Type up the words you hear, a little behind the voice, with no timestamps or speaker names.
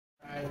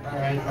All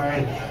right.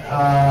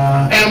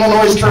 Animal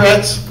noise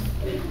Tourette's.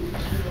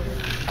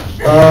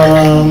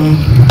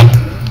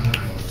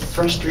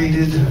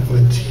 Frustrated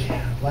with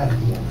Latin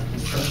woman.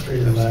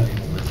 Frustrated Latin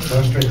woman.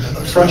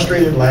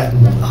 Frustrated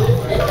Latin woman.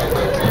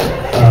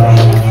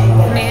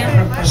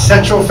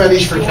 Sexual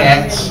fetish for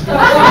cats. That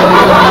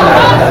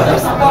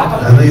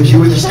leaves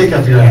you with a stick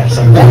up your ass.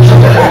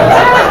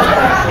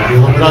 Be a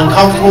little bit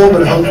uncomfortable,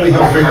 but hopefully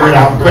he'll figure it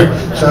out quick.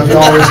 So if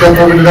y'all would step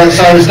over to that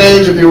side of the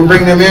stage, if you will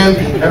bring them in,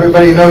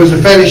 everybody knows the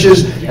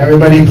fetishes.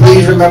 Everybody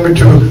please remember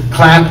to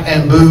clap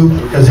and boo,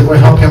 because it will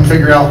help him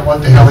figure out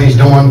what the hell he's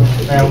doing.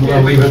 And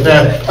we'll leave it at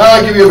that.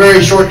 I'll give you a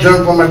very short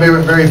joke, one of my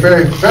favorite, very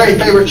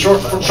favorite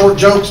short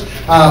jokes.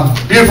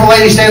 Beautiful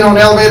lady standing on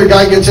the elevator,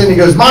 guy gets in, he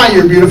goes, "My,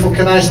 you're beautiful,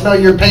 can I smell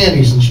your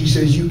panties?" And she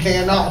says, "You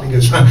cannot." He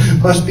goes,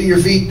 "Must be your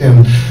feet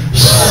then."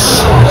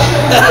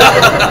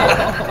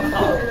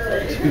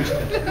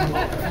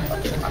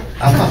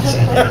 I'm not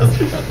saying that.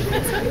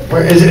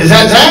 Where is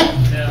that Zack?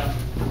 Yeah.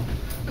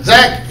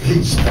 Zack?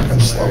 He's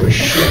fucking slow as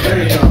shit.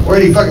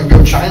 Where'd he fucking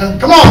go, China?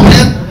 Come on,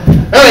 man.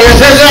 There he is.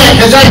 There's Zack.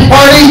 His Zack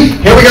party.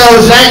 Here we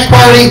go. Zack's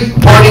party.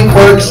 Party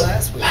quirks.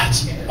 Let's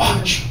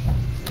watch.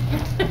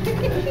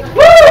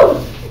 Woo!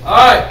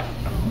 Alright.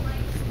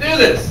 Do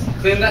this.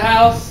 Clean the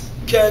house.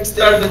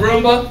 Start the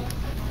Roomba.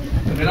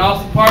 Have an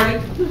awesome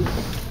party.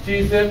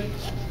 Cheese dip.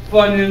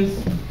 Funyuns.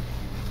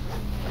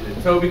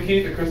 Toby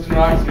Keith, the Kristen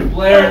Rocks, get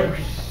Blair.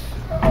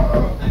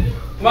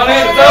 Come on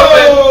in, it's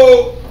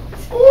open.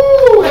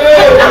 Ooh, hey,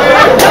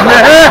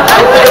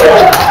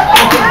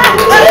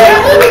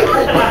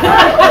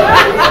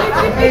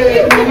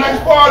 nice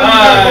party.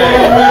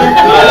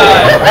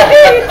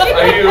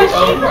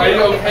 Are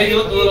you okay? You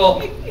look a little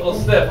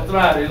stiff. What's the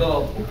matter? You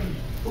little.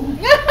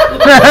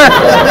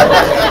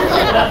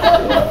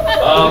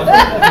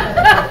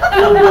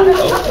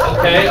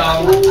 Okay. Do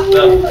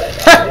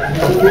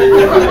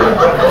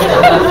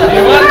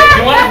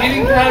you want a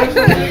heating pad or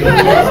something?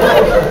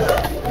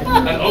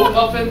 An oat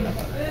muffin?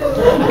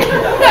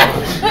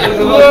 There's a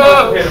little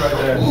complicated right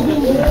there.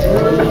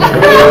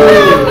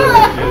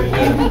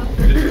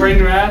 Did you sprain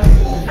your ass?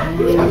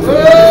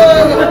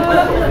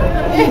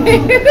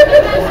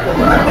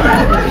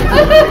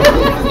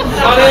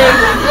 Come in.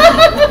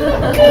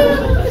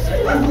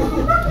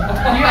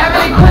 Do you have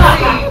any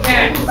pussy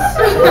cats?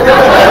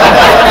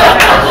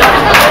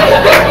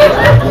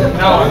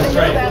 No, I'm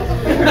straight.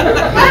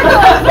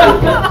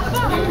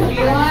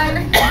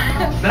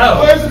 No.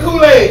 Where's the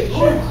Kool-Aid?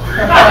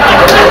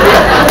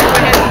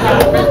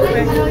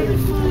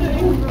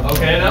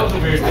 Okay, that was a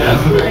weird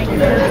test.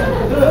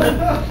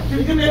 Can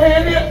you give me a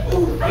hand here?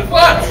 With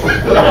what?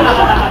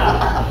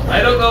 I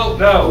don't know.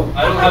 No,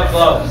 I don't have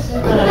gloves.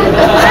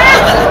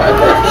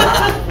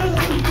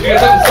 You got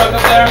something stuck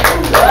up there?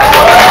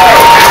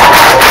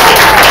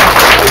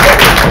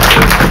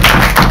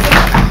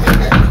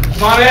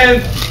 Come on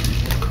in.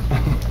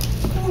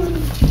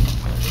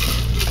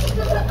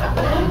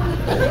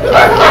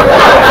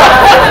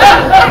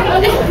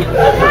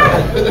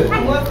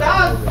 What's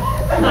up?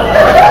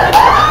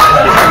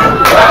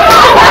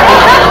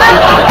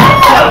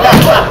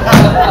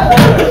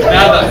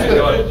 Now that's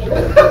good.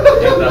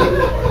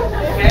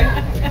 Okay.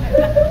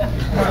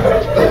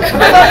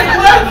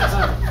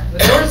 The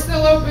door's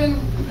still open.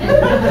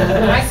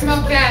 I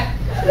smell cat.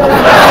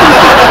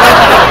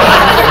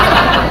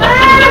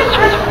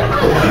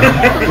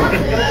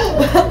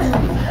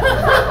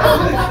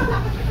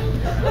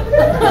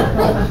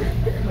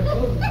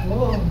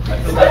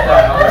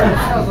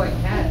 Smells like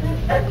cat.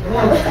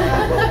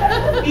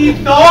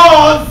 Eat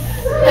those!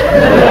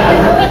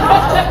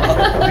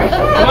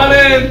 Come on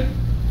in.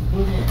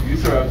 You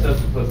sure are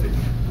obsessed with pussy.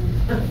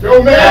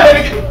 Yo, man,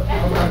 better get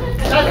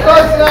that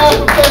person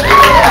out.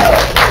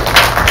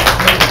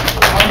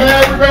 My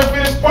man, we're ready for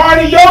this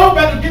party, yo.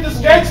 Better get this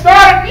jank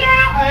started. Yeah.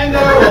 And,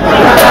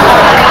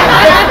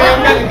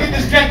 man, we gotta get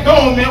this jank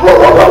going, man.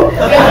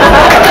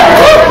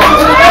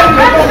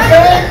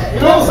 You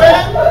know what I'm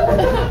saying?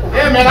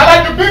 Yeah, man, I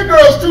like the big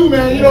girls too,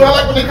 man. You know, I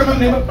like when they come in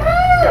there. You know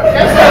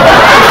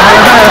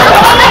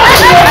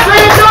what I'm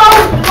saying, Joe?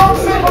 You know what I'm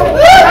saying?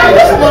 Hey,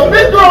 this is a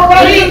big girl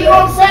right here, you know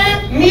what I'm saying?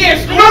 Me and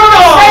You know what I'm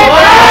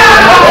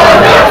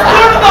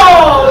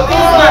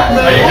saying?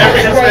 Are you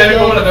every Hispanic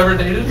woman I've ever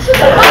dated?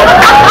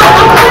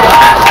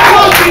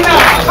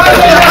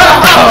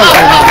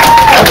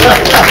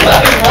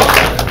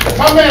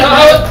 My man,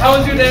 How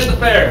was your day at the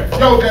fair?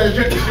 yo, Daddy,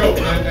 check this, yo.